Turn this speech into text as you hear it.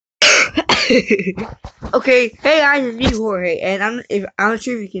Okay, hey guys, it's me Jorge, and I'm not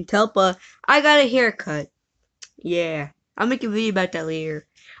sure if you can tell, but I got a haircut. Yeah, I'll make a video about that later.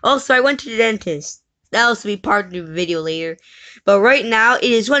 Also, I went to the dentist. That'll also be part of the video later. But right now it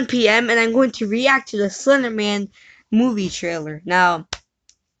is 1 p.m. and I'm going to react to the Slender Man movie trailer. Now,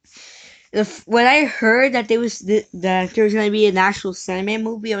 when I heard that that there was gonna be an actual Slender Man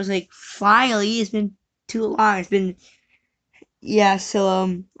movie, I was like, finally! It's been too long. It's been yeah.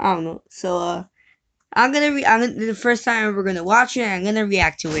 So I don't know. So the first time we're gonna watch it, I'm gonna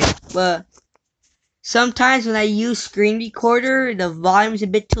react to it. But sometimes when I use screen recorder, the volume's a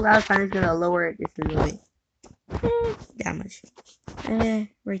bit too loud, so I'm just gonna lower it just a little bit. That much.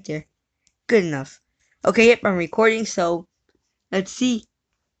 Right there. Good enough. Okay, yep, I'm recording, so let's see.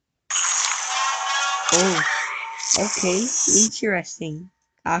 Oh, okay, interesting.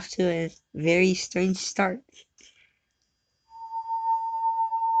 Off to a very strange start.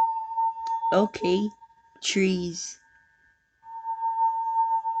 Okay, trees.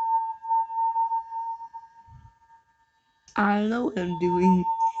 I don't know what I'm doing.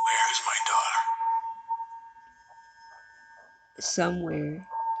 Where is my daughter? Somewhere.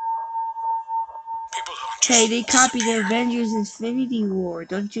 People don't Hey, just they copied the disappear. Avengers Infinity War.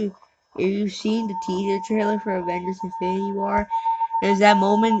 Don't you? Have you seen the teaser trailer for Avengers Infinity War? There's that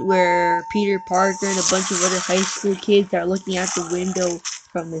moment where Peter Parker and a bunch of other high school kids are looking out the window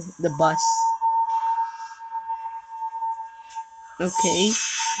from the bus. Okay.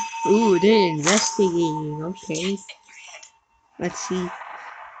 Ooh, they're investigating. Okay. Let's see.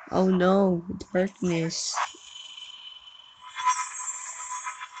 Oh no, darkness.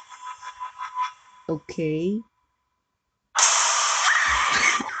 Okay.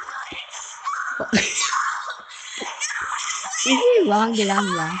 Is it wrong that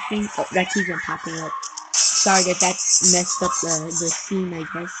I'm laughing? Oh, that keeps on popping up. Sorry that messed up the scene, I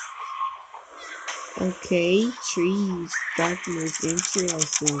guess. Okay, trees, darkness,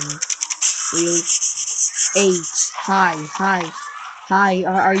 interesting. Really? H, hi.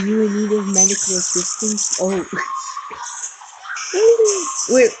 Are you in need of medical assistance? Oh,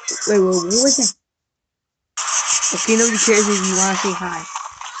 wait, what was that? Okay, nobody cares if you want to say hi.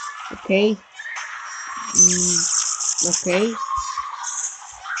 Okay, okay.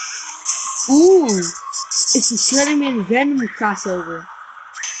 Ooh, it's the Slenderman Venom crossover.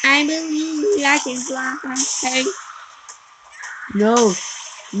 I believe I can fly. No,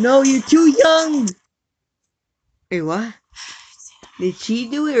 no, you're too young. Wait, what? Did she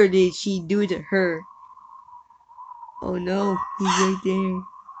do it or did she do it to her? Oh no, he's right there.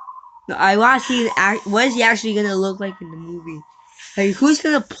 No, I want to see what is he actually gonna look like in the movie. Like, who's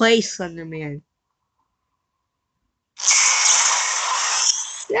gonna play Slender Man?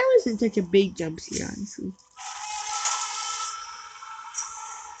 That wasn't such a big jump scare, honestly.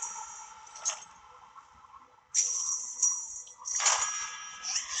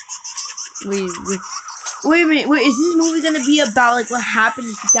 Wait a minute. Wait, is this movie gonna be about like what happened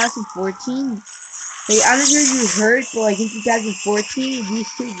in 2014? Like, I'm not sure if you heard, but like in 2014, these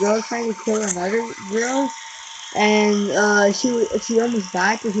two girls trying to kill another girl, and she almost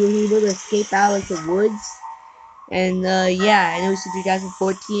died because she was able to escape out like the woods. And yeah, and it was in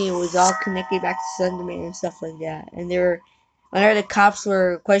 2014. It was all connected back to Slenderman and stuff like that. And they were, whenever the cops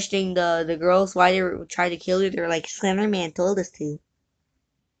were questioning the girls why they were trying to kill her, they were like, Slenderman told us to.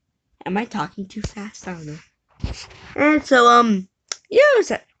 Am I talking too fast? I don't know. And so yeah, it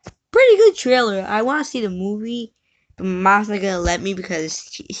was a pretty good trailer. I want to see the movie, but my mom's not gonna let me because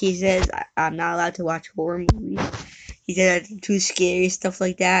he says I'm not allowed to watch horror movies. He said that's too scary, stuff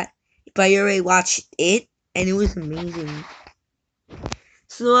like that. But I already watched it, and it was amazing.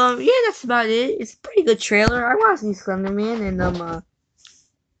 So yeah, that's about it. It's a pretty good trailer. I want to see Slenderman, and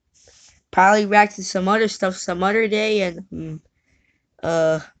probably react to some other stuff some other day. And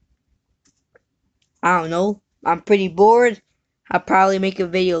uh, I don't know. I'm pretty bored. I'll probably make a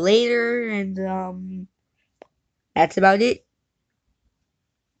video later, and that's about it.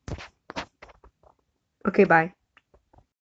 Okay, bye.